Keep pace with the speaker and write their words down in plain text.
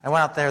I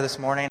went out there this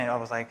morning and I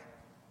was like,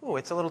 ooh,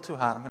 it's a little too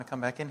hot. I'm going to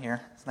come back in here.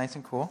 It's nice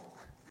and cool.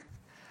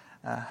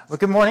 But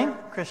good morning,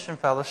 Christian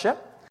Fellowship.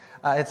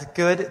 It's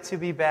good to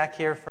be back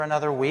here for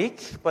another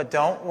week, but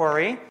don't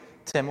worry.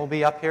 Tim will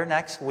be up here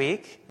next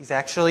week. He's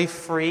actually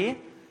free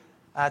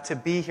to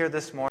be here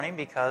this morning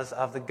because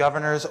of the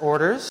governor's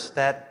orders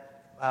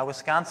that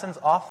Wisconsin's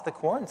off the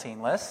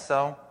quarantine list.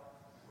 So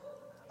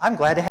I'm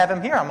glad to have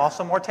him here. I'm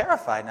also more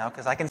terrified now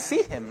because I can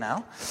see him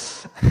now.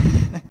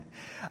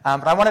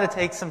 But I wanted to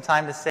take some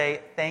time to say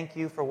thank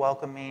you for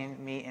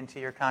welcoming me into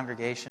your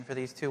congregation for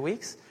these 2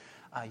 weeks.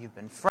 You've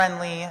been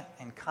friendly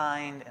and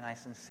kind, and I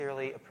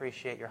sincerely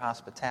appreciate your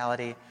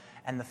hospitality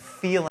and the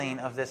feeling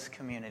of this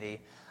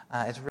community.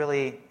 It's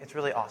really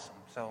awesome.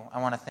 So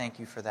I want to thank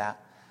you for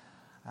that.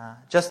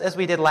 Just as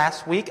we did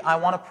last week, I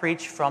want to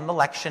preach from the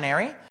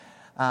lectionary.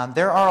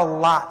 There are a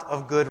lot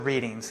of good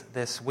readings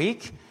this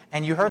week,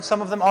 and you heard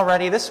some of them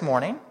already this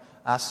morning.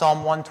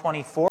 Psalm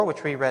 124,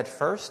 which we read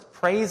first,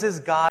 praises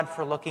God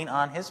for looking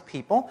on his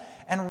people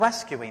and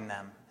rescuing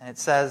them. And it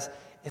says,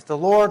 if the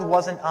Lord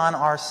wasn't on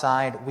our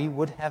side, we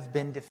would have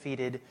been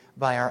defeated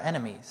by our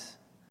enemies.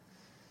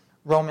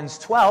 Romans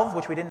 12,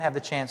 which we didn't have the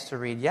chance to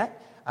read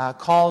yet,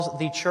 calls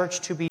the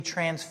church to be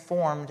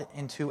transformed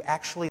into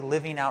actually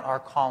living out our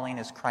calling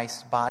as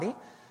Christ's body,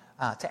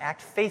 to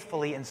act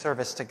faithfully in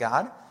service to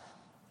God.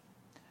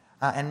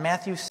 And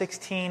Matthew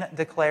 16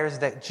 declares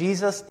that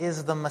Jesus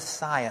is the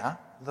Messiah,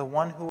 the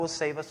one who will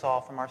save us all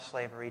from our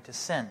slavery to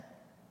sin.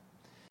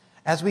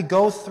 As we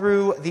go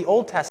through the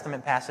Old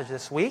Testament passage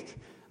this week,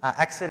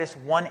 Exodus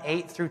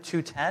 1:8 through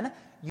 2:10,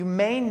 you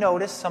may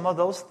notice some of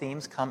those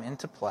themes come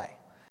into play.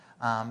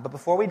 But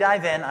before we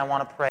dive in, I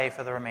want to pray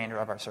for the remainder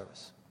of our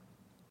service.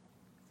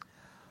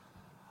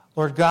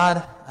 Lord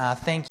God,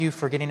 thank you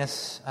for giving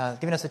us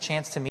a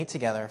chance to meet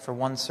together for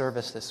one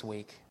service this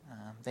week.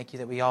 Thank you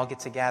that we all get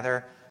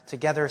together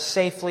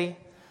safely,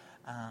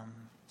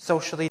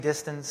 socially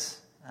distanced,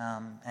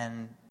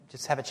 and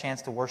just have a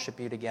chance to worship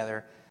you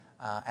together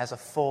as a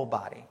full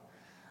body.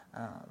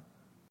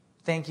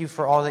 Thank you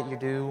for all that you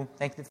do.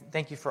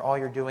 Thank you for all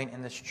you're doing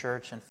in this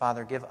church. And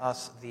Father, give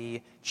us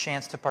the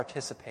chance to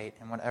participate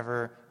in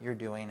whatever you're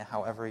doing,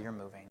 however you're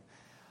moving.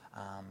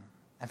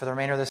 And for the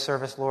remainder of this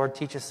service, Lord,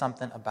 teach us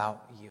something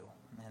about you.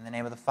 In the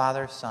name of the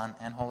Father, Son,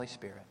 and Holy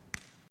Spirit.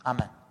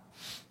 Amen.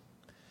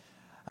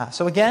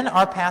 So again,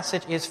 our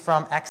passage is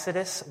from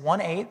Exodus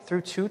 1:8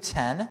 through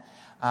 2:10.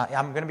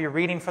 I'm going to be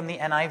reading from the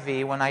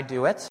NIV when I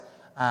do it,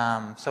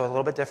 so a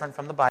little bit different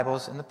from the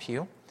Bibles in the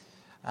pew.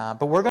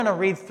 But we're going to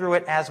read through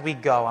it as we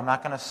go. I'm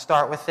not going to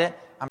start with it.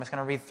 I'm just going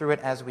to read through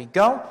it as we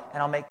go,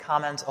 and I'll make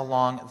comments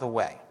along the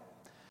way.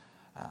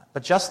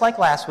 But just like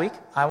last week,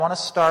 I want to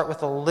start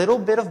with a little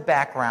bit of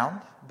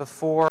background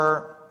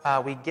before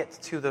we get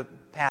to the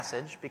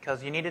passage,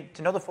 because you need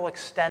to know the full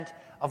extent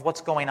of what's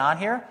going on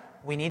here.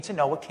 We need to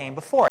know what came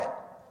before it.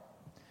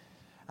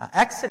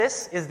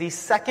 Exodus is the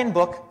second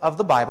book of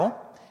the Bible,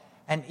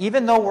 and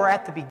even though we're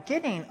at the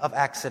beginning of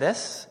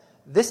Exodus,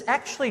 this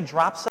actually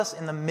drops us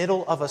in the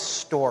middle of a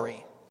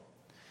story.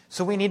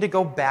 So we need to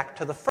go back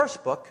to the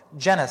first book,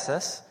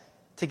 Genesis,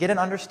 to get an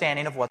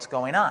understanding of what's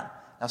going on.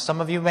 Now, some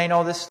of you may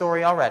know this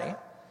story already,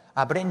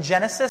 but in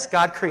Genesis,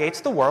 God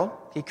creates the world,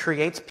 he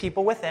creates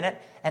people within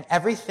it, and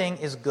everything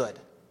is good.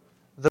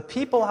 The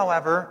people,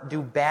 however,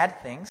 do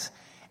bad things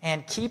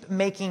and keep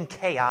making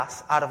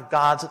chaos out of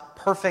God's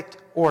perfect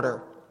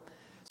order.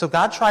 So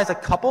God tries a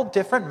couple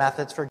different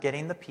methods for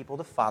getting the people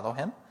to follow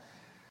him,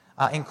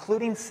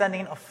 including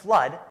sending a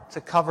flood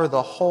to cover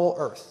the whole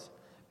earth.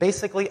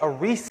 Basically a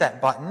reset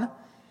button,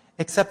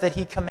 except that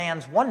he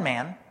commands one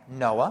man,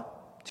 Noah,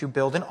 to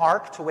build an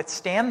ark to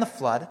withstand the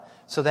flood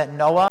so that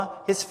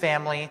Noah, his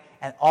family,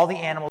 and all the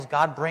animals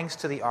God brings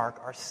to the ark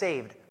are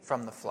saved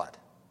from the flood.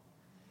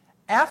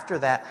 After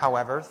that,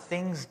 however,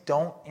 things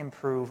don't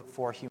improve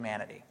for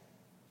humanity.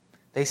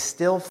 They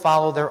still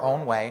follow their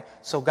own way,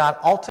 so God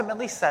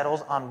ultimately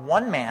settles on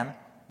one man,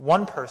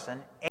 one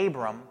person,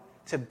 Abram,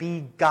 to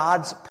be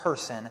God's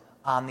person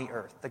on the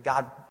earth,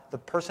 the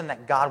person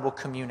that God will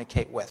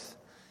communicate with.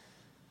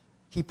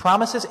 He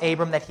promises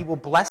Abram that he will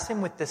bless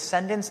him with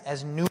descendants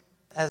as numerous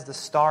as the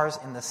stars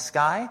in the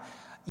sky,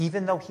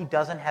 even though he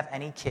doesn't have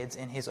any kids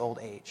in his old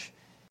age.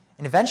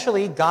 And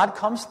eventually, God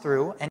comes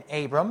through, and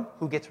Abram,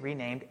 who gets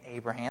renamed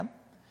Abraham,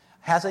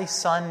 has a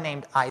son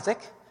named Isaac,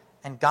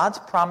 and God's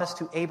promise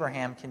to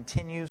Abraham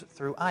continues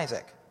through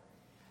Isaac.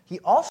 He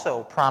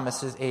also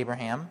promises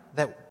Abraham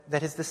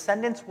that his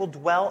descendants will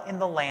dwell in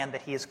the land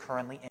that he is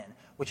currently in,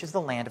 which is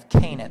the land of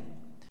Canaan.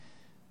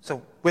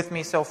 So, with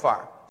me so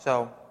far.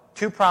 So,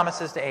 2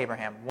 promises to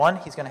Abraham. 1,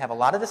 he's going to have a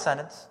lot of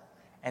descendants,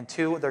 and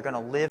 2, they're going to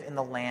live in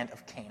the land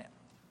of Canaan.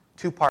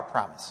 2-part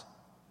promise.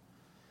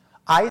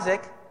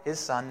 Isaac, his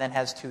son, then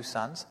has 2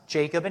 sons,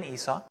 Jacob and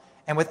Esau.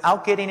 And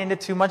without getting into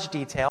too much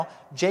detail,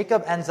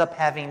 Jacob ends up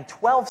having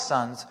 12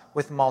 sons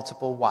with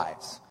multiple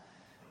wives.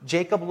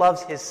 Jacob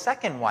loves his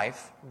second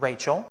wife,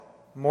 Rachel,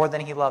 more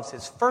than he loves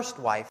his first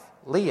wife,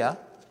 Leah.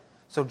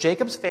 So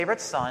Jacob's favorite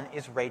son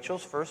is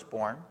Rachel's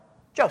firstborn,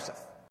 Joseph.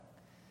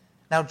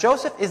 Now,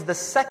 Joseph is the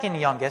second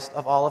youngest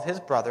of all of his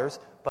brothers,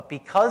 but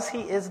because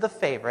he is the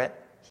favorite,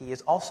 he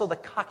is also the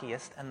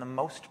cockiest and the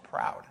most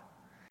proud.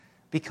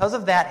 Because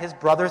of that, his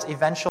brothers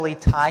eventually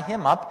tie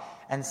him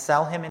up and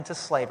sell him into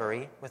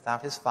slavery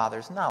without his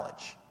father's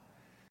knowledge.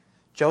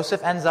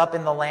 Joseph ends up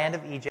in the land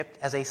of Egypt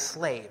as a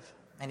slave,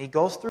 and he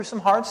goes through some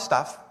hard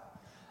stuff,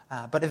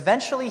 but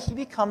eventually he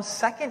becomes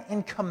second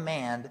in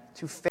command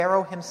to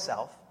Pharaoh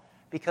himself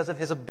because of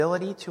his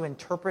ability to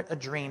interpret a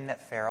dream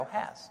that Pharaoh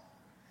has.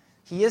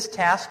 He is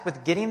tasked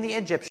with getting the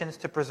Egyptians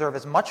to preserve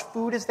as much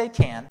food as they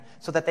can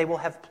so that they will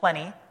have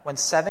plenty when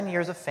 7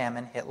 years of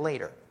famine hit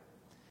later.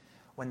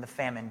 When the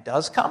famine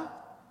does come,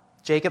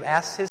 Jacob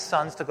asks his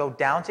sons to go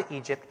down to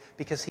Egypt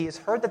because he has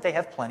heard that they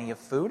have plenty of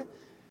food.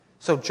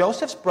 So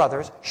Joseph's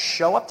brothers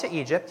show up to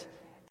Egypt,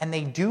 and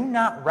they do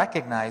not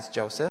recognize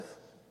Joseph.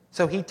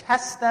 So he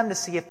tests them to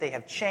see if they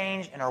have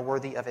changed and are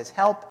worthy of his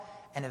help.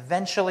 And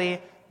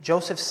eventually,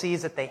 Joseph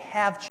sees that they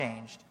have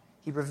changed.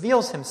 He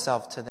reveals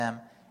himself to them,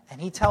 and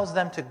he tells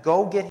them to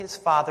go get his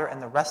father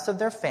and the rest of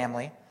their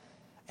family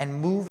and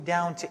move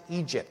down to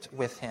Egypt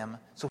with him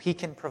so he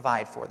can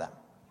provide for them.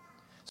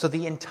 So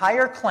the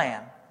entire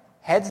clan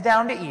heads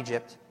down to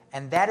Egypt,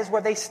 and that is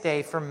where they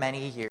stay for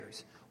many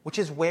years, which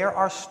is where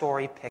our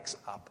story picks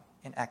up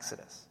in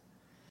Exodus.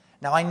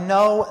 Now, I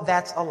know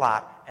that's a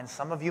lot, and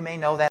some of you may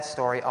know that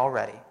story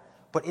already,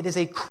 but it is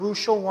a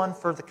crucial one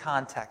for the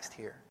context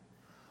here.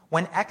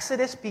 When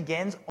Exodus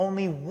begins,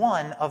 only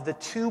one of the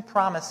two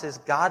promises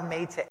God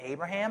made to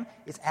Abraham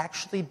is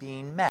actually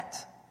being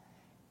met.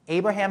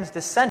 Abraham's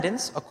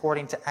descendants,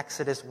 according to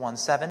Exodus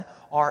 1:7,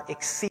 are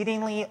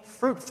exceedingly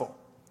fruitful,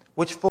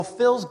 which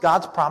fulfills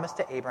God's promise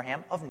to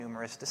Abraham of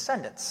numerous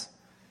descendants.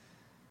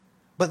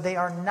 But they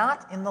are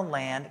not in the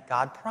land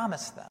God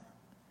promised them.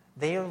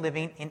 They are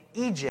living in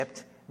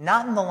Egypt,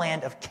 not in the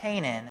land of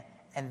Canaan,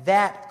 and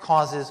that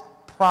causes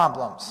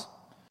problems.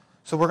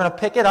 So we're going to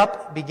pick it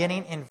up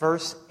beginning in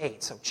verse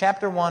 8. So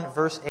chapter 1,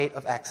 verse 8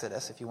 of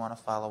Exodus, if you want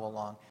to follow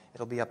along.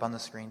 It'll be up on the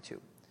screen too.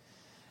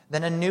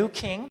 Then a new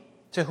king,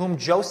 to whom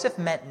Joseph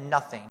meant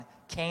nothing,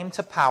 came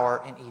to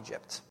power in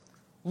Egypt.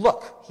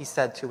 "Look," he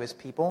said to his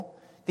people,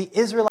 "the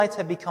Israelites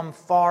have become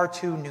far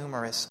too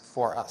numerous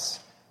for us.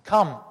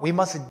 Come, we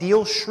must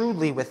deal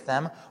shrewdly with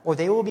them, or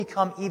they will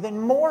become even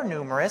more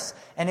numerous,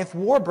 and if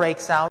war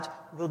breaks out,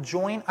 we'll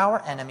join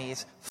our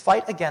enemies,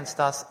 fight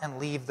against us, and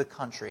leave the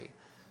country."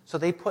 So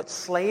they put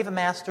slave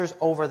masters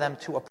over them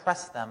to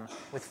oppress them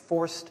with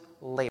forced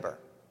labor.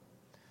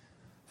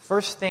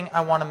 First thing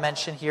I want to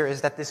mention here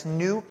is that this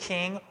new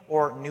king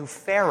or new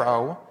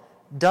Pharaoh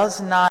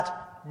does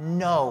not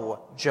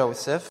know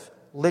Joseph,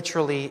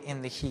 literally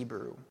in the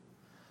Hebrew.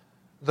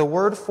 The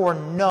word for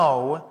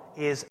know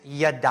is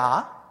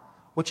yada,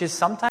 which is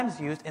sometimes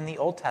used in the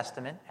Old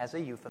Testament as a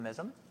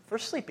euphemism for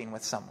sleeping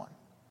with someone.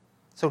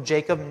 So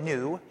Jacob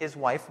knew his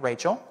wife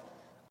Rachel.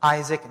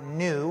 Isaac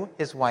knew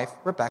his wife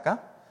Rebekah.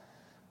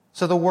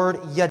 So the word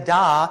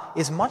yada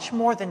is much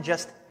more than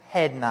just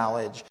head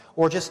knowledge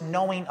or just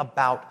knowing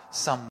about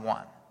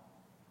someone.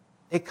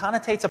 It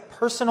connotates a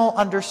personal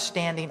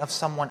understanding of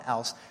someone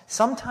else,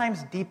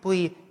 sometimes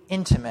deeply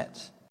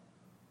intimate.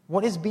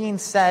 What is being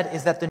said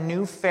is that the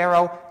new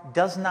Pharaoh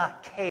does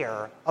not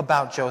care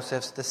about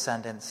Joseph's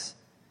descendants.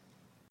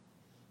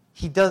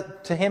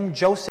 To him,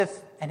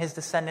 Joseph and his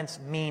descendants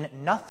mean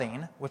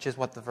nothing, which is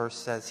what the verse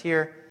says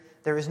here.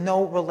 There is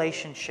no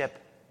relationship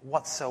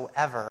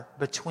whatsoever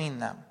between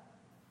them.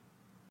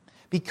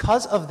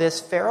 Because of this,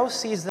 Pharaoh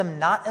sees them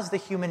not as the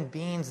human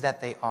beings that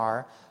they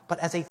are, but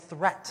as a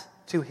threat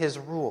to his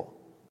rule.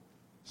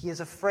 He is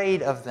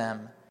afraid of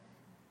them,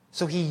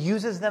 so he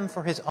uses them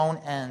for his own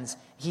ends.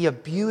 He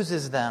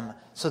abuses them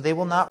so they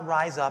will not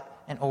rise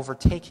up and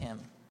overtake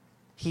him.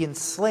 He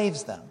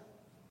enslaves them.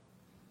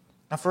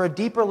 Now, for a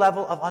deeper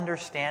level of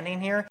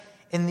understanding here,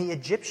 in the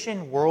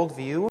Egyptian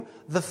worldview,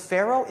 the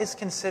Pharaoh is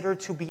considered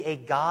to be a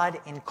god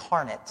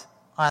incarnate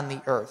on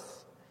the earth.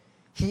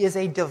 He is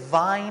a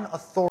divine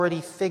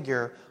authority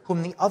figure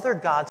whom the other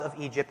gods of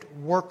Egypt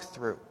work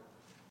through.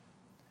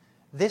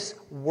 This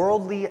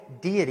worldly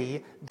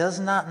deity does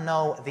not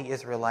know the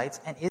Israelites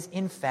and is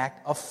in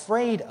fact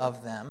afraid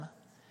of them.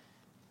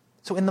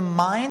 So in the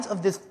minds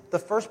of the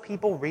first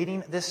people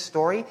reading this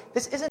story,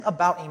 this isn't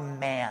about a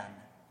man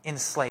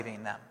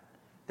enslaving them.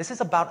 This is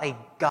about a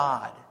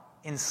God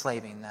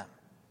enslaving them.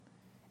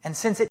 And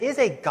since it is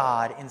a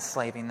God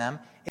enslaving them,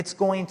 it's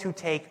going to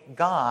take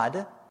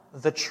God,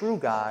 the true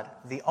God,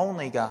 the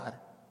only God,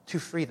 to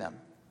free them.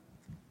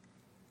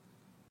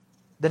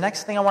 The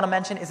next thing I want to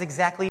mention is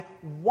exactly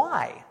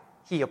why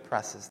he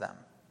oppresses them.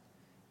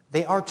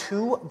 They are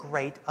too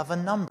great of a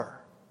number.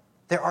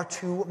 There are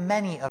too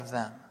many of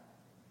them.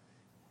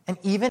 And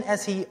even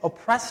as he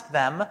oppressed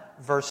them,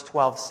 verse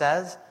 12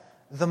 says,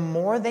 the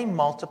more they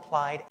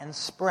multiplied and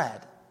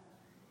spread.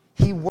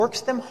 He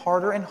works them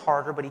harder and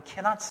harder, but he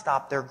cannot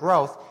stop their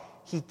growth.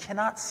 He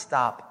cannot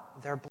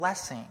stop their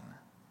blessing.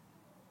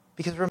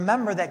 Because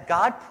remember that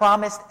God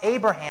promised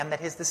Abraham that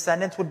his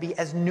descendants would be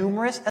as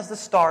numerous as the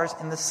stars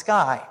in the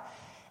sky.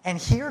 And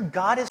here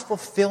God is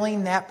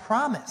fulfilling that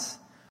promise.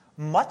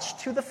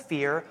 much to the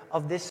fear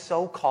of this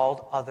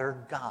so-called other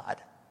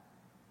god.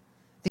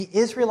 The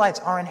Israelites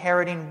are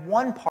inheriting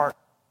one part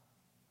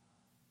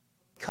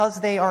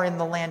because they are in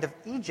the land of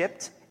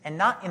Egypt and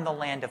not in the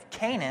land of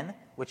Canaan,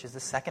 which is the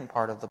second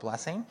part of the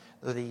blessing,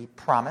 the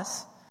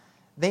promise.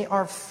 They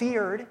are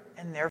feared,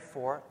 and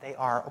therefore they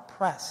are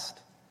oppressed.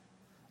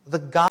 The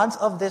gods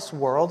of this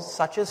world,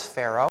 such as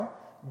Pharaoh,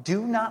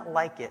 do not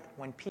like it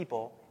when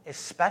people,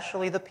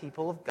 especially the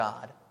people of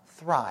God,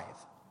 thrive.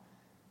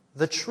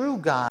 The true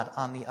God,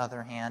 on the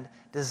other hand,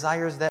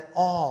 desires that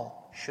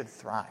all should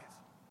thrive.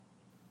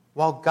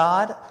 While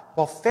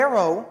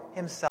Pharaoh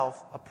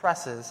himself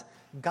oppresses,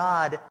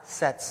 God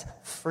sets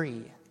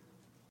free.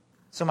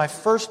 So my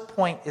first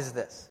point is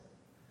this: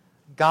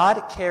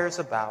 God cares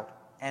about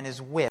and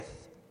is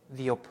with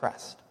the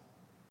oppressed.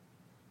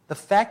 The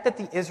fact that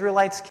the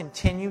Israelites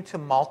continue to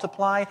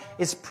multiply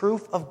is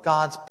proof of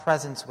God's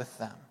presence with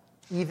them,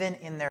 even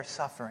in their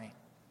suffering.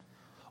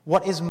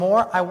 What is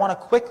more, I want to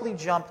quickly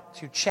jump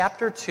to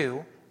chapter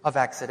 2 of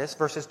Exodus,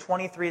 verses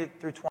 23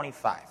 through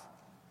 25,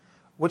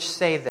 which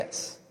say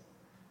this: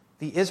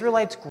 The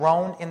Israelites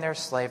groaned in their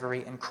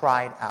slavery and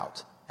cried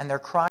out, and their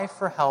cry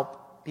for help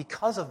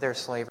because of their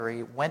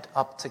slavery went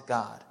up to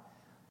God.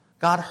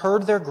 God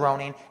heard their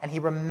groaning, and he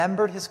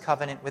remembered his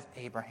covenant with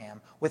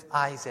Abraham, with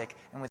Isaac,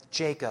 and with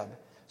Jacob.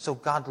 So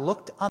God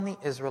looked on the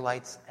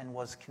Israelites and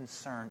was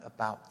concerned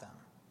about them.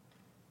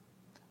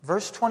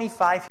 Verse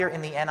 25 here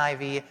in the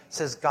NIV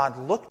says God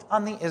looked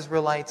on the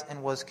Israelites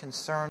and was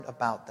concerned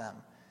about them,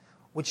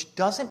 which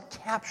doesn't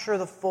capture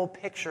the full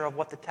picture of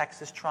what the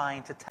text is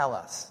trying to tell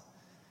us.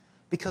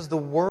 Because the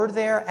word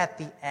there at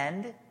the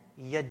end,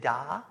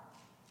 yada,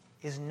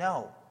 is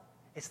know.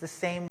 It's the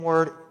same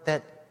word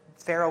that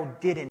Pharaoh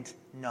didn't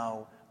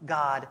know.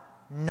 God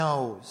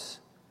knows.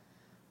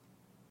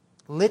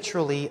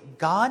 Literally,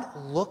 God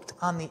looked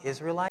on the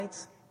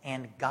Israelites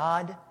and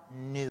God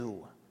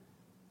knew.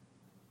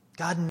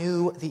 God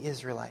knew the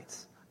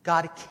Israelites.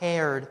 God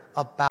cared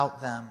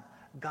about them.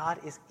 God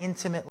is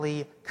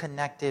intimately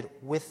connected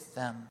with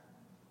them.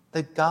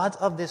 The gods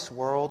of this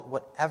world,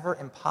 whatever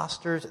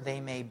imposters they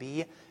may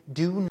be,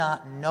 do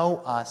not know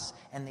us,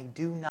 and they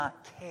do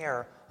not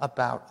care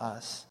about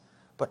us.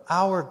 But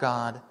our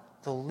God,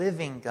 the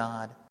living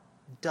God,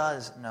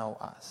 does know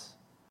us.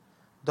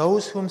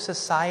 Those whom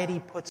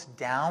society puts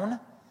down,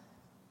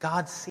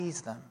 God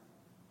sees them,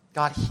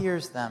 God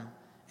hears them,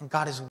 and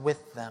God is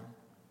with them.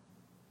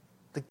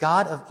 The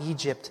God of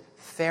Egypt,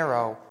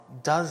 Pharaoh,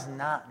 does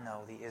not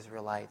know the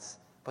Israelites,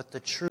 but the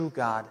true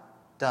God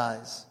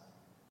does.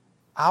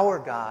 Our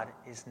God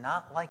is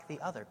not like the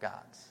other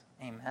gods.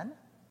 Amen?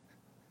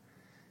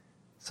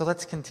 So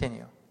let's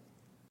continue.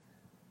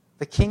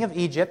 The king of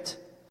Egypt,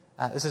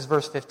 this is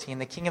verse 15,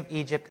 the king of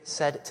Egypt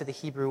said to the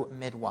Hebrew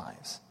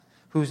midwives,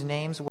 whose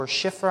names were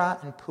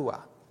Shiphrah and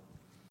Puah,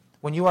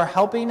 when you are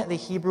helping the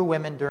Hebrew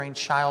women during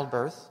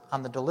childbirth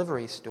on the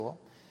delivery stool,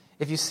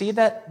 if you see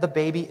that the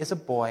baby is a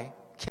boy,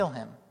 kill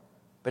him.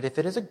 But if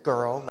it is a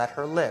girl, let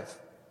her live.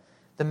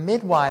 The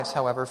midwives,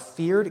 however,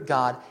 feared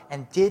God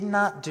and did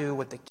not do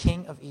what the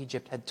king of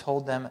Egypt had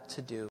told them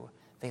to do.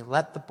 They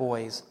let the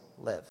boys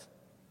live.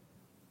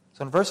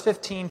 So in verse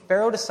 15,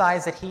 Pharaoh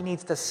decides that he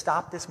needs to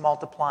stop this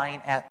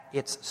multiplying at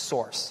its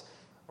source,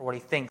 or what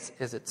he thinks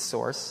is its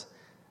source,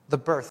 the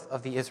birth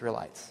of the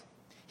Israelites.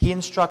 He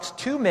instructs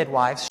two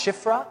midwives,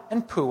 Shiphrah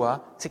and Puah,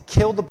 to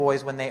kill the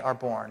boys when they are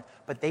born,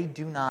 but they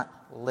do not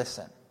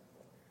listen.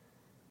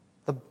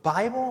 The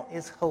Bible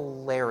is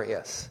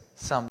hilarious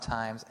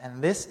sometimes,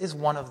 and this is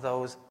one of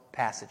those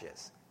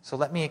passages. So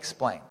let me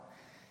explain.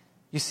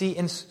 You see,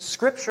 in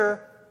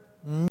Scripture,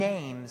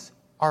 names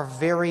are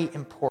very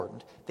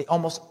important. They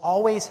almost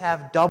always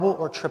have double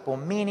or triple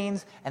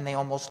meanings, and they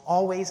almost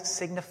always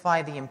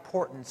signify the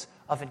importance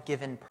of a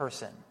given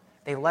person.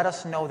 They let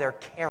us know their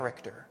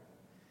character.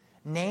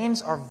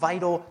 Names are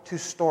vital to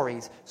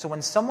stories, so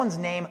when someone's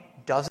name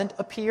doesn't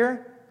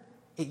appear,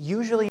 it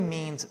usually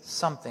means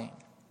something.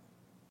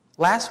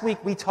 Last week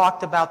we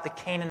talked about the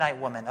Canaanite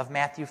woman of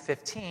Matthew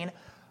 15,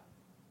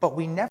 but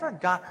we never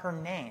got her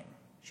name.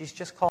 She's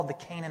just called the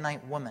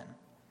Canaanite woman,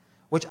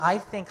 which I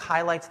think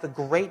highlights the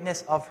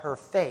greatness of her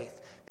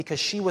faith, because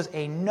she was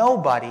a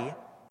nobody,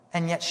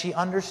 and yet she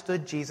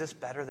understood Jesus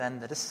better than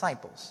the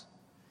disciples.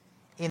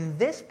 In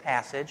this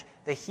passage,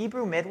 the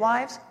Hebrew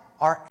midwives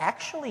are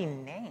actually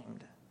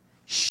named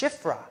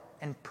Shiphrah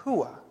and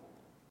Puah.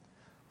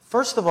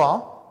 First of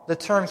all, the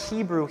term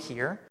Hebrew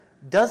here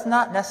does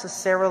not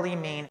necessarily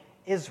mean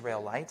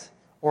Israelite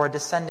or a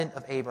descendant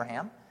of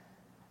Abraham.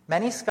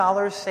 Many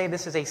scholars say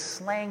this is a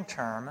slang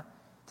term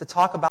to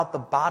talk about the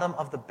bottom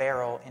of the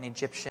barrel in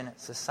Egyptian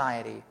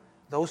society,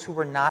 those who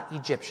were not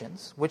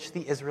Egyptians, which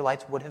the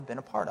Israelites would have been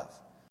a part of.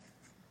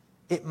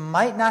 It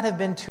might not have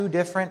been too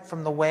different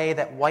from the way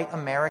that white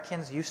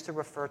Americans used to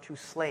refer to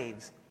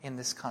slaves in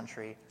this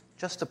country,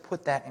 just to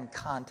put that in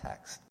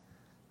context.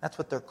 That's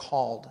what they're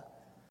called.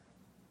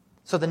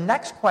 So the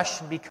next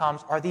question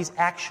becomes, are these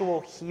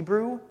actual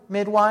Hebrew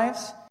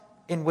midwives,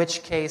 in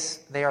which case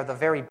they are the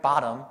very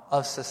bottom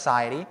of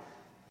society,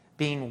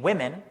 being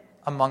women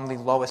among the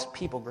lowest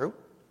people group?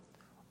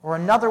 Or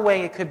another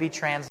way it could be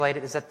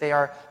translated is that they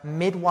are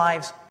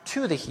midwives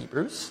to the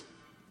Hebrews,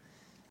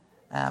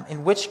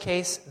 in which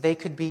case they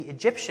could be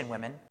Egyptian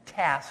women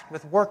tasked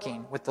with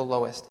working with the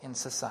lowest in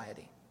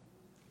society.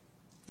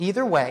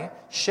 Either way,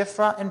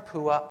 Shiphrah and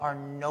Puah are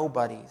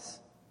nobodies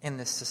in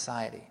this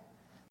society.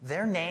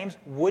 Their names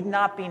would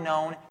not be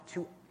known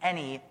to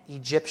any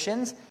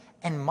Egyptians,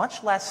 and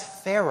much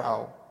less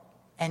Pharaoh.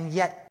 And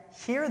yet,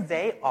 here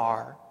they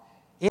are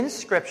in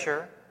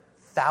Scripture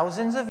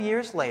thousands of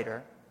years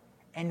later,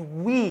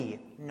 and we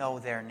know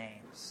their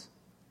names.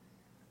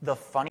 The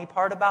funny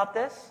part about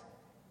this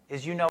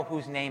is, you know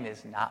whose name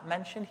is not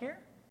mentioned here?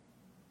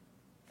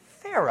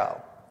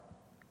 Pharaoh.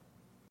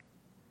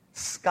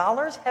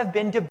 Scholars have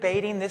been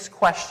debating this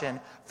question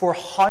for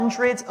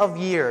hundreds of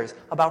years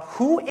about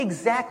who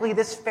exactly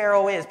this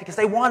Pharaoh is, because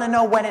they want to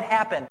know when it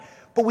happened.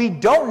 But we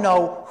don't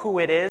know who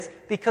it is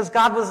because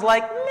God was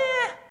like,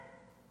 meh,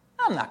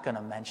 I'm not going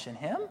to mention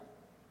him.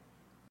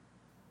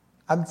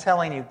 I'm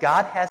telling you,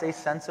 God has a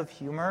sense of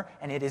humor,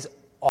 and it is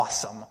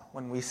awesome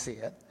when we see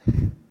it.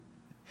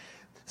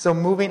 So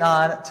moving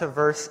on to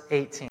verse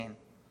 18.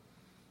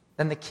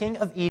 Then the king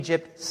of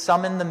Egypt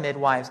summoned the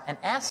midwives and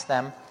asked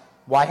them,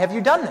 "Why have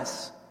you done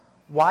this?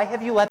 Why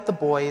have you let the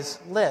boys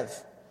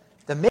live?"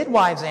 The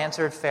midwives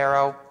answered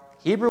Pharaoh,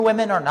 "Hebrew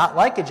women are not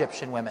like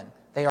Egyptian women.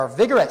 They are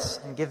vigorous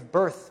and give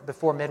birth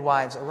before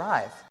midwives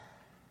arrive."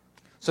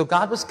 So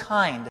God was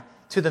kind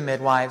to the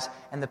midwives,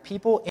 and the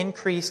people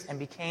increased and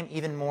became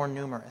even more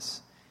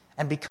numerous.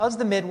 And because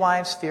the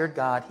midwives feared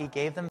God, he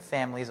gave them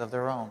families of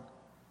their own.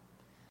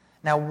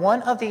 Now,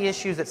 one of the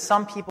issues that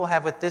some people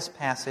have with this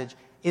passage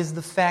is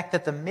the fact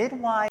that the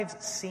midwives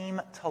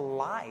seem to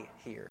lie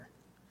here.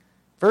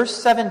 Verse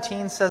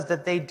 17 says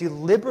that they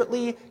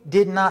deliberately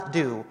did not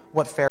do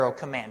what Pharaoh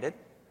commanded.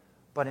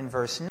 But in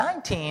verse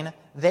 19,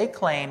 they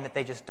claim that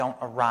they just don't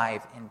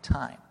arrive in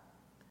time.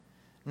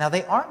 Now,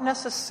 they aren't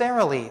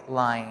necessarily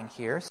lying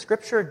here.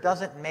 Scripture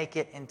doesn't make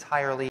it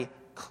entirely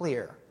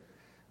clear.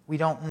 We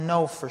don't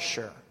know for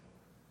sure.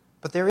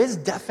 But there is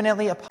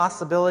definitely a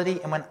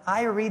possibility, and when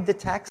I read the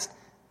text,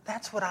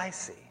 that's what I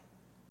see.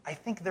 I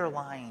think they're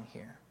lying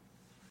here.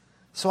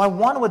 So I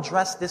want to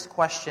address this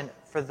question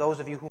for those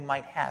of you who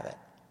might have it.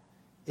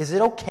 Is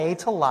it okay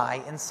to lie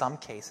in some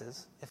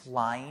cases if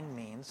lying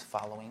means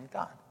following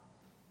God?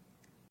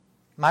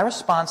 My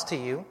response to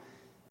you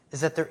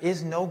is that there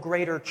is no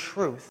greater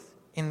truth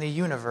in the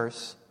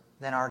universe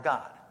than our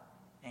God.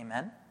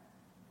 Amen?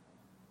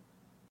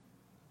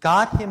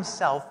 God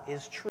himself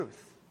is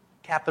truth,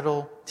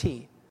 capital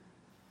T.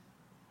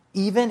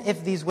 Even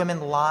if these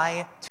women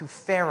lie to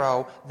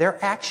Pharaoh,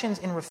 their actions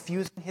in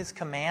refusing his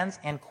commands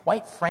and,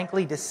 quite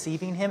frankly,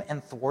 deceiving him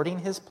and thwarting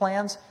his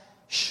plans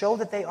show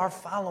that they are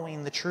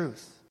following the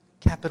truth,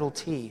 capital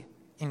T,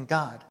 in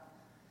God.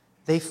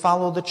 They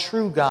follow the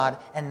true God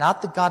and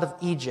not the God of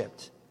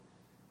Egypt.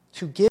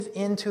 To give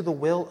in to the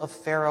will of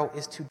Pharaoh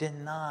is to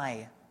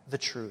deny the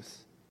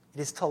truth. It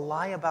is to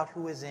lie about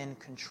who is in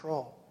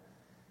control.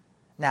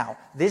 Now,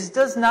 this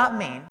does not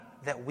mean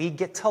that we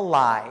get to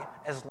lie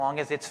as long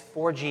as it's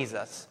for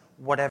Jesus,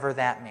 whatever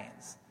that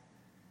means.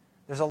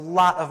 There's a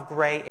lot of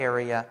gray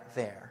area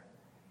there.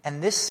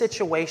 And this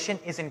situation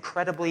is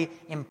incredibly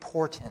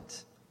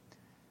important.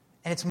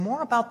 And it's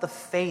more about the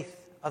faith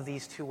of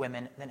these two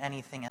women than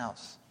anything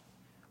else.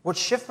 What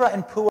Shiphrah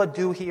and Puah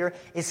do here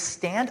is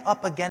stand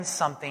up against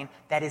something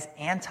that is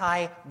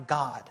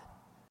anti-God.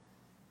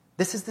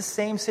 This is the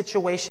same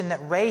situation that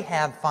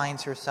Rahab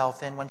finds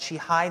herself in when she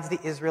hides the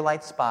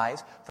Israelite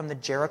spies from the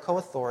Jericho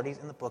authorities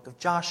in the book of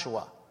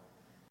Joshua.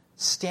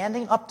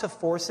 Standing up to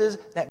forces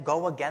that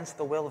go against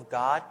the will of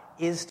God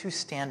is to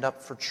stand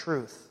up for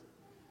truth.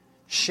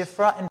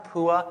 Shiphrah and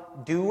Puah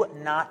do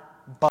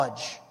not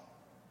budge,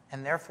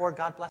 and therefore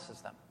God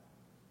blesses them.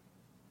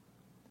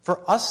 For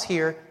us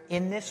here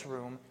in this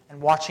room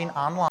and watching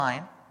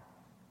online,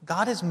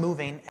 God is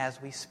moving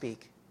as we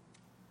speak.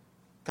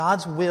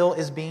 God's will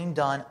is being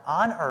done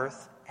on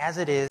earth as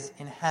it is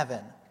in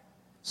heaven.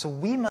 So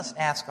we must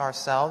ask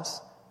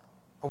ourselves,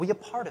 are we a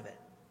part of it?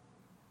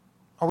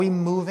 Are we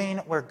moving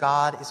where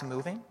God is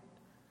moving?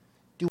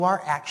 Do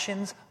our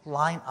actions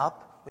line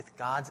up with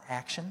God's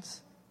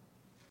actions?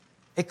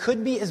 It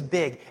could be as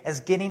big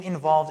as getting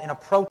involved in a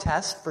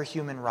protest for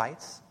human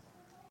rights,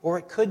 or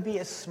it could be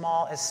as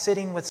small as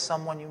sitting with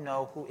someone you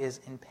know who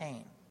is in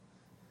pain.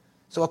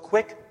 So a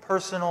quick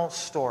personal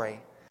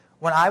story.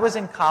 When I was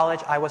in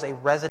college, I was a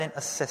resident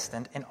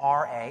assistant, an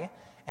RA,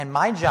 and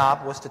my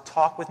job was to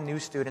talk with new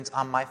students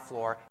on my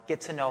floor,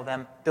 get to know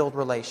them, build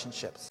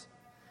relationships.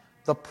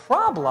 The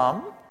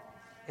problem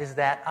is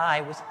that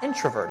I was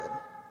introverted,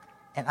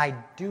 and I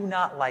do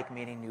not like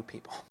meeting new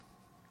people.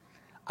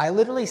 I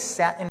literally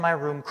sat in my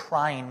room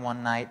crying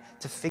one night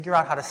to figure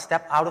out how to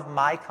step out of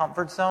my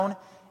comfort zone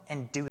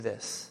and do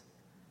this.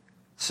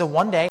 So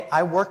one day,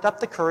 I worked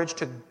up the courage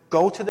to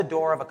go to the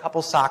door of a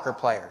couple soccer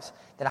players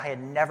that I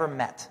had never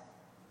met.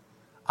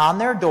 On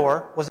their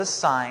door was a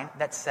sign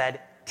that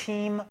said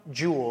Team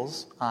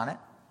Jules on it.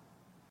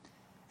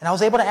 And I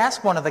was able to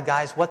ask one of the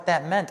guys what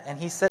that meant, and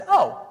he said,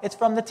 "Oh, it's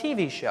from the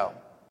TV show,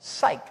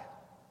 Psych."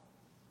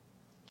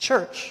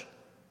 Church,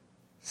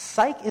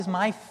 Psych is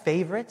my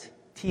favorite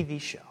TV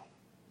show.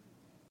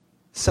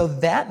 So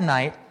that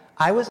night,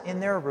 I was in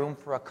their room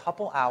for a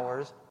couple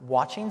hours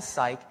watching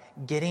Psych,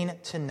 getting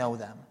to know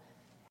them.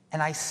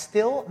 And I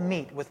still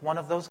meet with one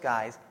of those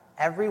guys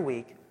every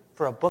week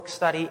for a book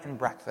study and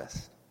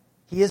breakfast.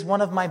 He is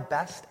one of my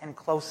best and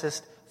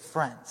closest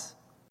friends.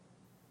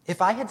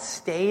 If I had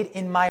stayed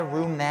in my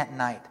room that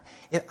night,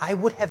 I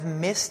would have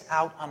missed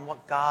out on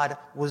what God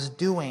was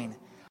doing,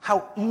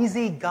 how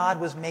easy God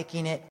was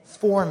making it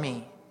for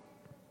me.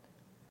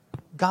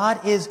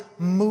 God is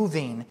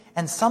moving,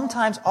 and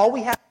sometimes all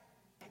we have to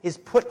do is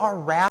put our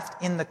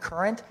raft in the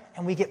current,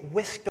 and we get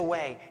whisked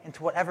away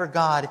into whatever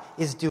God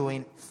is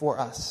doing for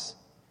us.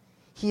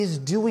 He is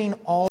doing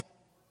all.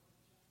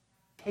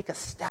 Take a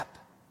step.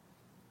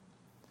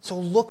 So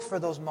look for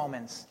those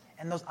moments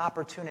and those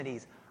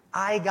opportunities.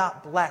 I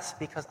got blessed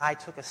because I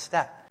took a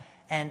step.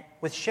 And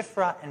with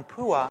Shifra and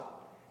Pua,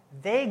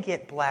 they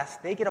get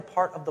blessed. They get a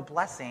part of the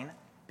blessing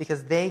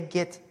because they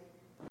get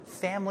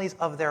families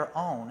of their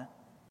own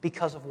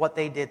because of what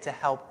they did to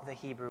help the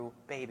Hebrew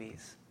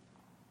babies.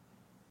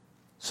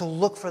 So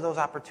look for those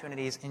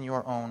opportunities in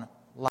your own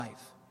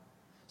life.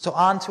 So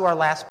on to our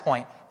last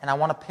point, and I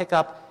want to pick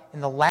up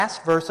in the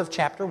last verse of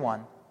chapter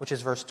 1, which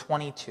is verse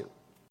 22.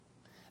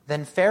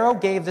 Then Pharaoh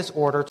gave this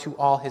order to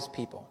all his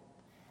people.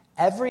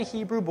 Every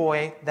Hebrew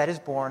boy that is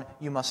born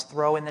you must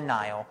throw in the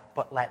Nile,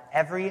 but let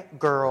every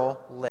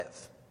girl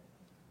live.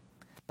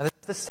 Now, this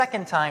is the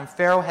second time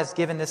Pharaoh has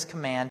given this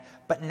command,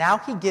 but now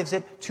he gives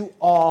it to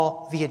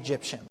all the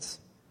Egyptians.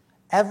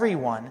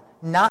 Everyone,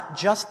 not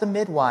just the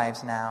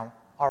midwives now,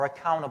 are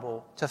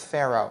accountable to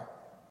Pharaoh.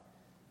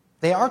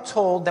 They are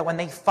told that when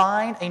they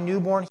find a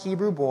newborn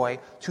Hebrew boy,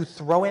 to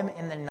throw him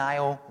in the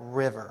Nile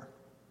River.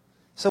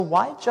 So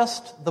why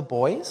just the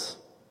boys?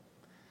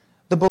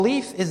 The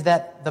belief is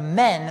that the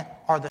men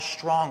are the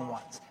strong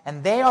ones,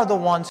 and they are the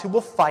ones who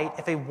will fight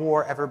if a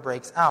war ever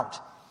breaks out.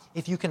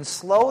 If you can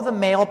slow the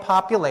male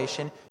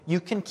population, you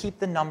can keep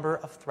the number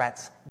of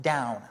threats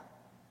down.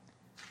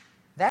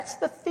 That's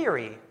the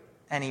theory,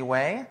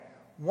 anyway.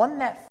 One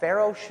that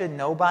Pharaoh should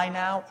know by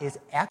now is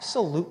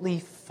absolutely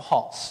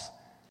false.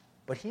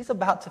 But he's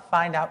about to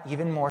find out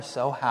even more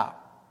so how.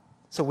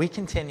 So we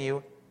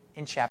continue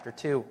in chapter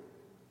 2.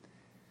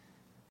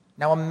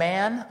 Now a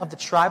man of the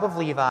tribe of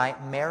Levi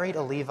married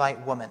a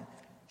Levite woman.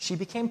 She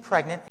became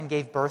pregnant and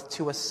gave birth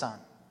to a son.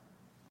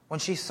 When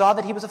she saw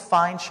that he was a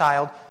fine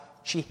child,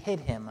 she hid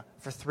him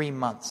for 3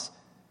 months.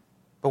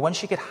 But when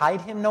she could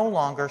hide him no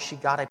longer, she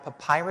got a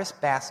papyrus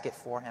basket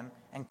for him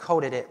and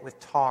coated it with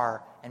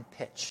tar and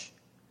pitch.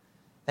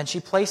 Then she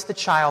placed the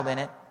child in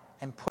it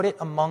and put it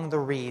among the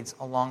reeds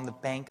along the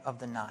bank of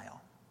the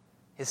Nile.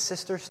 His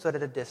sister stood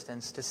at a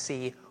distance to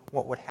see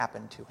what would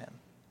happen to him.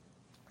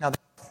 Now,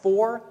 there are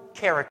 4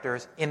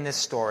 characters in this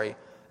story.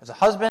 There's a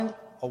husband,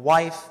 a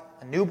wife,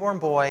 a newborn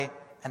boy,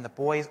 and the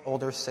boy's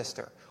older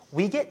sister.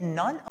 We get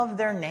none of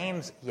their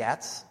names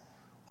yet,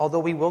 although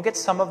we will get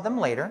some of them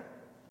later.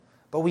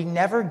 But we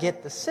never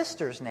get the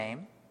sister's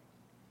name,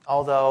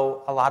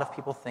 although a lot of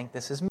people think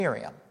this is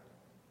Miriam.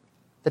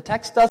 The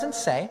text doesn't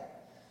say,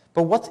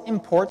 but what's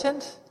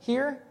important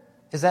here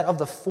is that of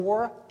the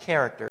 4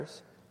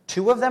 characters,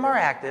 2 of them are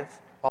active,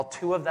 while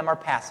 2 of them are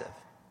passive.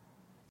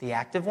 The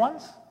active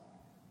ones,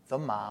 the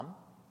mom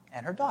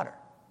and her daughter.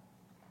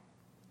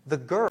 The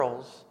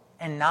girls,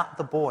 and not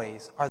the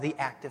boys, are the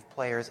active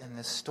players in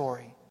this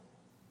story.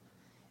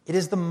 It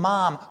is the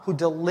mom who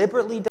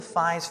deliberately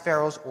defies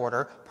Pharaoh's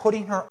order,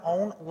 putting her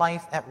own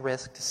life at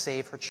risk to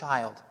save her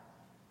child.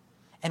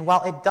 And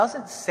while it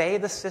doesn't say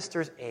the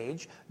sister's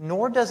age,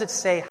 nor does it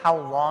say how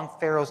long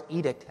Pharaoh's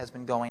edict has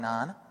been going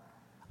on,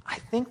 I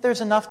think there's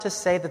enough to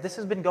say that this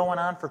has been going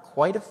on for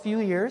quite a few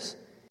years.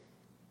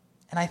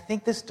 And I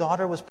think this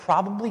daughter was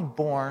probably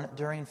born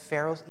during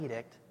Pharaoh's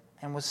edict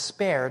and was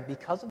spared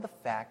because of the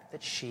fact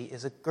that she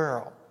is a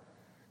girl,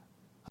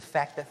 a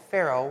fact that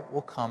Pharaoh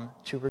will come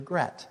to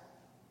regret.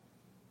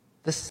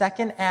 The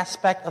second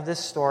aspect of this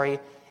story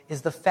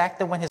is the fact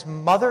that when his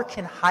mother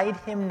can hide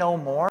him no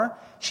more,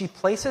 she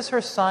places her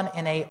son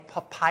in a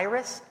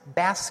papyrus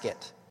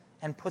basket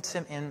and puts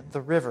him in the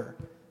river.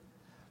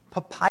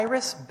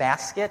 Papyrus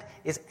basket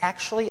is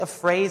actually a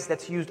phrase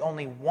that's used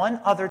only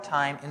one other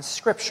time in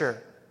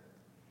Scripture,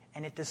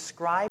 and it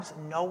describes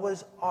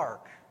Noah's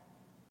Ark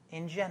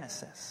in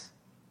Genesis.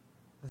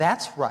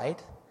 That's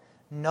right.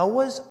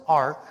 Noah's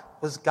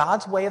Ark was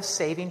God's way of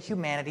saving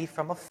humanity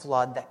from a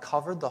flood that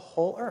covered the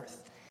whole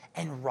earth.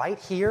 And right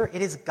here,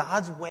 it is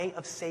God's way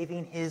of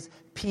saving his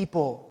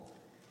people.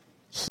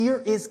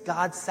 Here is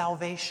God's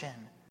salvation.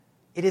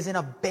 It is in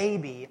a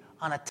baby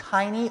on a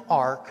tiny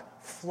ark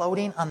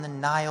floating on the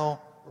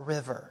Nile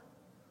River.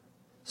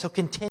 So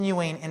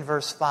continuing in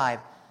verse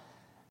 5,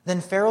 then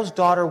Pharaoh's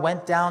daughter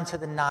went down to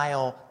the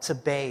Nile to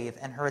bathe,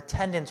 and her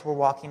attendants were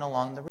walking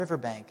along the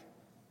riverbank.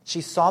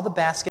 She saw the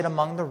basket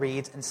among the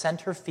reeds and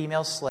sent her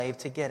female slave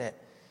to get it.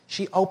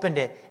 She opened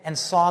it and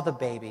saw the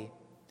baby.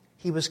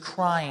 He was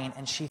crying,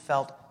 and she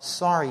felt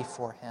sorry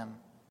for him.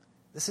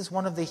 This is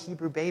one of the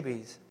Hebrew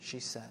babies, she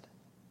said.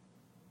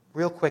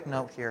 Real quick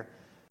note here.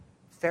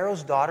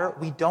 Pharaoh's daughter,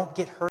 we don't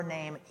get her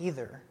name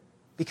either,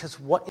 because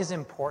what is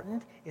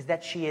important is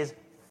that she is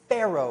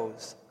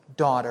Pharaoh's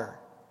daughter.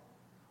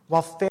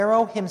 While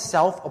Pharaoh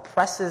himself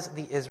oppresses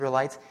the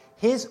Israelites,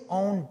 his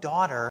own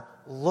daughter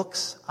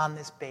looks on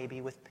this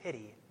baby with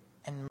pity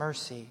and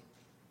mercy.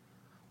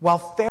 While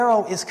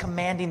Pharaoh is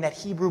commanding that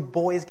Hebrew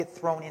boys get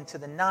thrown into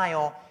the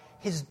Nile,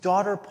 his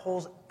daughter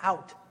pulls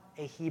out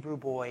a Hebrew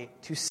boy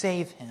to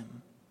save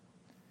him.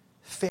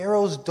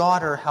 Pharaoh's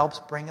daughter helps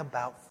bring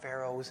about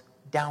Pharaoh's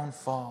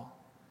downfall.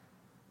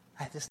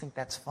 I just think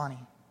that's funny.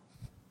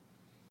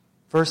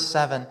 Verse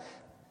 7,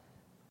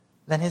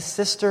 then his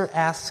sister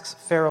asks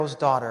Pharaoh's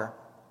daughter,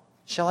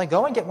 "Shall I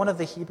go and get one of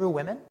the Hebrew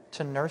women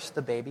to nurse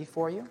the baby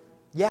for you?"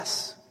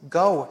 "Yes,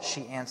 go,"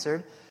 she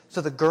answered. So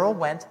the girl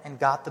went and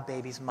got the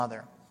baby's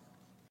mother.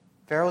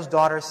 Pharaoh's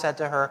daughter said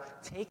to her,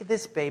 "Take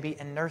this baby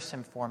and nurse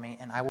him for me,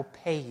 and I will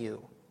pay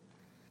you."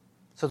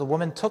 So the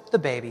woman took the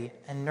baby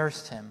and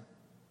nursed him.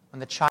 When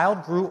the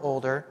child grew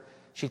older,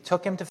 she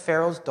took him to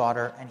Pharaoh's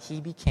daughter, and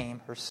he became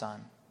her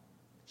son.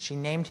 She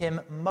named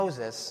him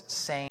Moses,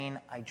 saying,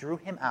 "I drew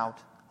him out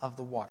of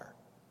the water."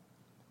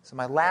 So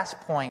my last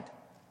point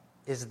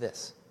is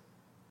this.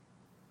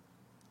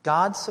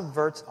 God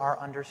subverts our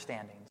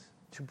understandings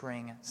to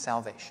bring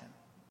salvation.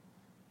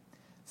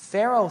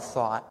 Pharaoh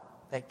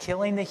thought that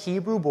killing the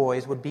Hebrew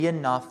boys would be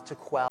enough to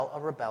quell a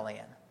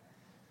rebellion.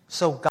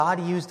 So God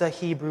used a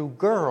Hebrew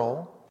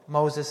girl,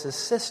 Moses'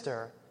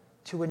 sister,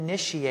 to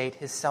initiate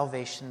his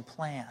salvation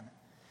plan.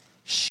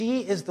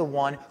 She is the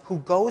one who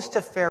goes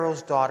to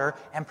Pharaoh's daughter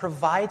and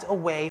provides a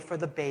way for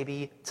the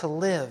baby to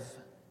live.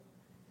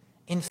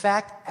 In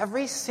fact,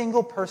 every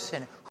single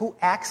person who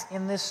acts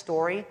in this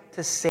story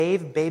to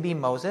save baby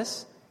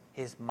Moses,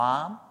 his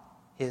mom,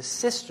 his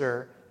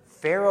sister,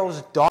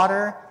 Pharaoh's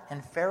daughter,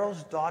 and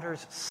Pharaoh's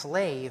daughter's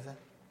slave,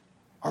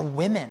 are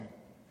women.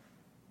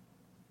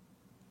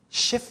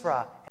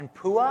 Shiphrah and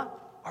Puah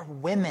are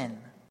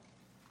women.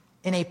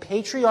 In a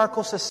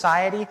patriarchal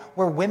society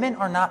where women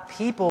are not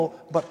people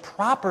but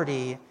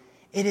property,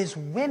 it is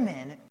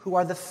women who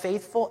are the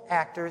faithful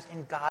actors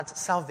in God's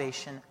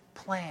salvation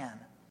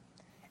plan.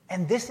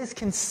 And this is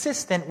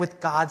consistent with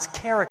God's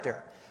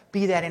character,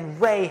 be that in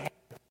Rahab,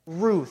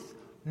 Ruth,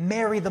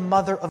 Mary, the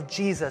mother of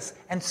Jesus,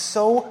 and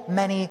so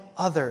many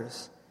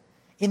others.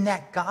 In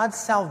that God's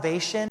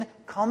salvation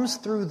comes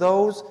through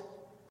those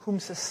whom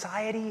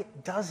society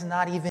does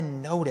not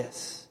even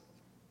notice.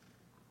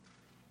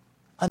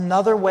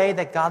 Another way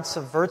that God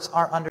subverts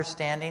our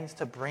understandings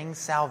to bring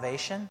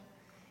salvation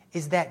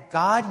is that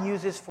God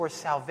uses for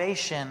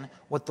salvation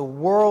what the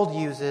world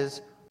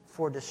uses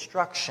for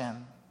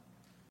destruction.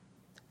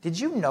 Did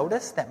you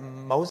notice that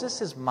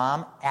Moses'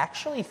 mom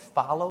actually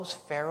follows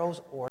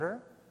Pharaoh's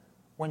order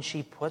when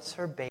she puts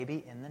her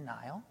baby in the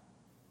Nile?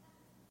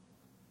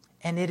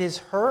 And it is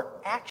her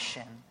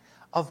action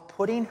of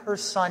putting her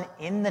son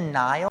in the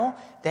Nile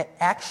that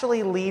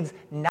actually leads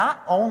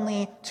not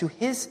only to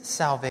his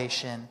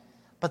salvation,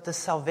 but the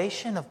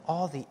salvation of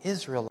all the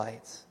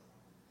Israelites.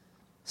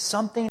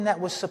 Something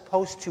that was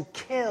supposed to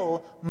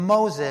kill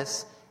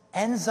Moses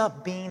ends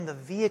up being the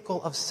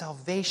vehicle of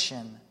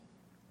salvation.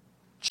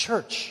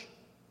 Church,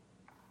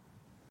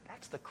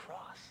 that's the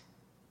cross.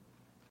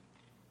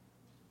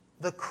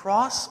 The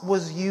cross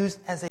was used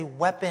as a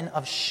weapon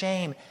of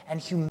shame and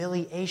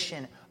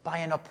humiliation by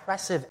an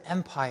oppressive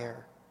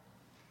empire.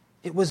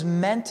 It was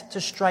meant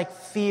to strike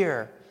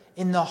fear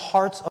in the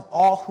hearts of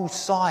all who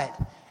saw it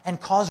and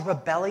cause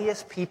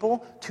rebellious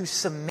people to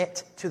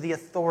submit to the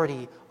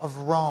authority of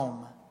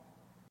Rome.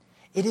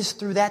 It is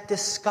through that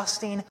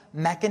disgusting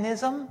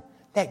mechanism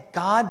that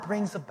God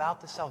brings about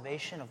the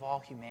salvation of all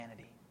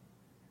humanity.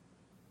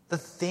 The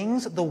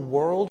things the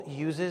world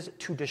uses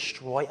to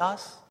destroy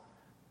us,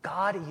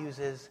 God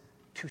uses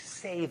to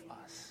save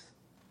us.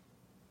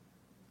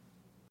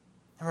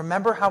 And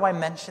remember how I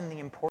mentioned the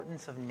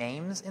importance of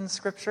names in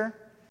Scripture?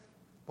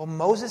 Well,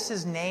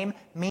 Moses' name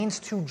means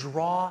to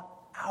draw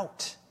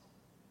out.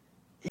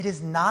 It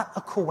is not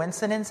a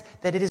coincidence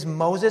that it is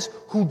Moses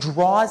who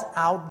draws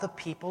out the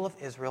people of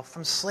Israel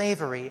from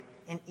slavery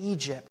in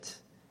Egypt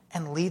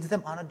and leads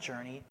them on a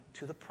journey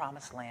to the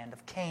promised land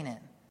of Canaan,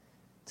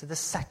 to the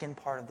second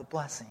part of the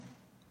blessing.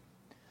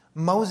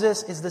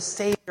 Moses is the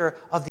savior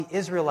of the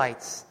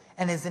Israelites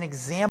and is an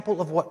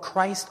example of what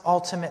Christ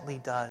ultimately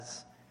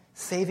does,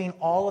 saving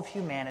all of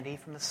humanity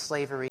from the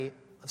slavery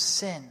of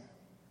sin.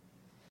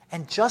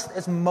 And just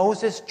as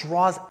Moses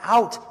draws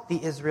out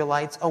the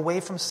Israelites away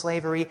from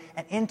slavery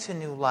and into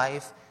new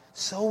life,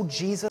 so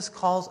Jesus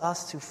calls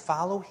us to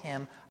follow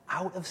him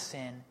out of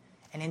sin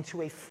and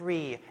into a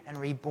free and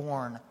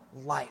reborn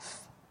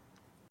life.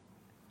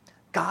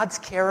 God's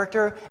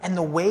character and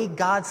the way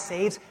God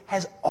saves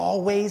has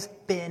always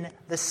been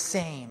the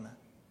same.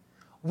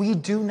 We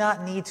do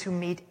not need to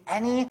meet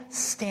any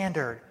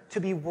standard to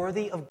be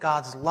worthy of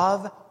God's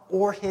love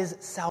or his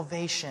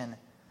salvation.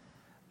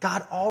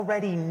 God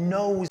already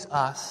knows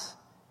us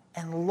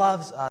and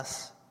loves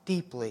us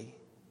deeply.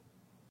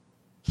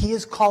 He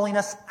is calling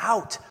us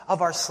out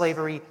of our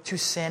slavery to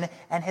sin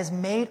and has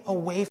made a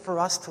way for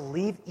us to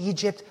leave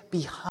Egypt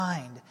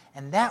behind.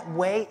 And that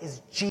way is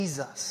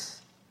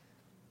Jesus.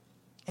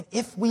 And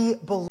if we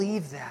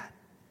believe that,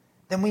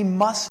 then we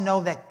must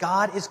know that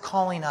God is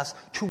calling us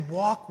to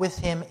walk with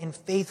him in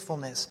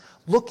faithfulness,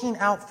 looking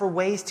out for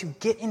ways to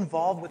get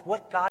involved with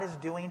what God is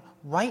doing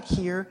right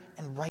here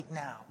and right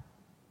now.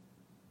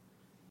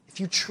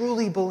 If you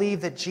truly believe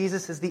that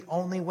Jesus is the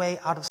only way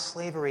out of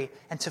slavery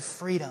and to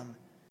freedom,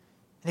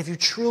 and if you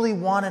truly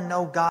want to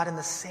know God in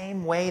the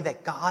same way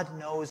that God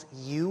knows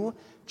you,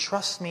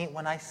 trust me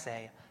when I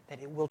say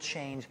that it will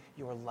change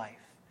your life.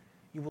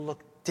 You will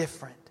look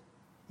different.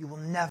 You will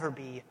never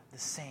be the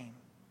same.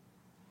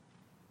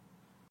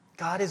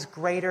 God is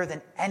greater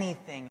than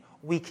anything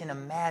we can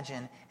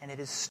imagine, and it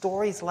is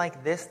stories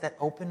like this that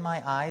open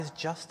my eyes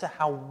just to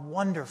how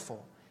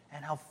wonderful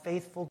and how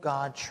faithful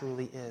God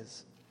truly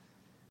is.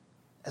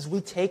 As we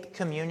take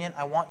communion,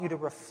 I want you to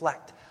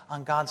reflect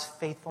on God's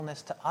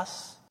faithfulness to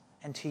us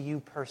and to you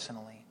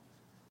personally.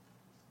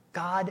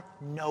 God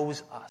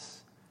knows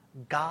us.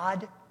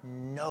 God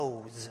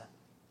knows.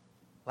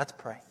 Let's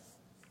pray.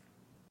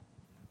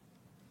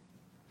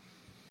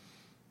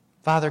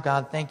 Father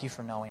God, thank you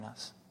for knowing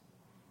us.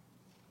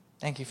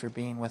 Thank you for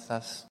being with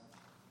us.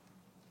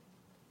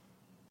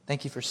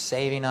 Thank you for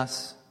saving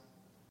us.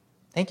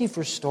 Thank you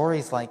for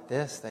stories like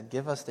this that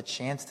give us the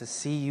chance to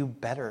see you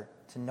better,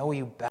 to know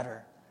you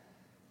better.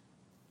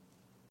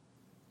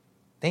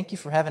 Thank you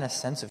for having a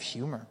sense of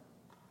humor,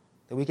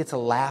 that we get to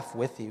laugh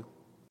with you,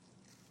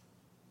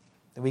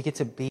 that we get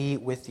to be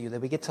with you,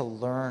 that we get to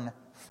learn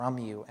from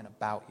you and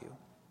about you.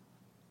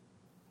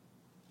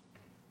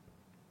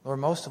 Lord,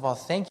 most of all,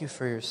 thank you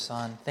for your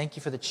Son. Thank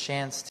you for the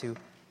chance to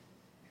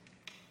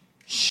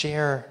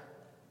share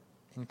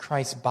in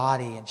Christ's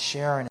body and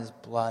share in his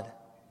blood.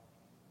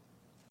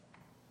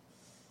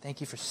 Thank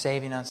you for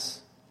saving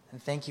us,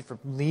 and thank you for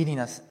leading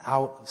us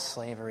out of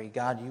slavery.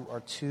 God, you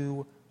are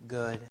too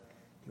good.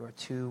 You are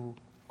too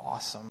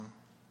awesome.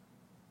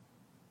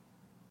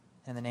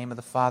 In the name of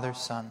the Father,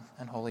 Son,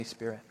 and Holy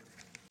Spirit.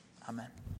 Amen.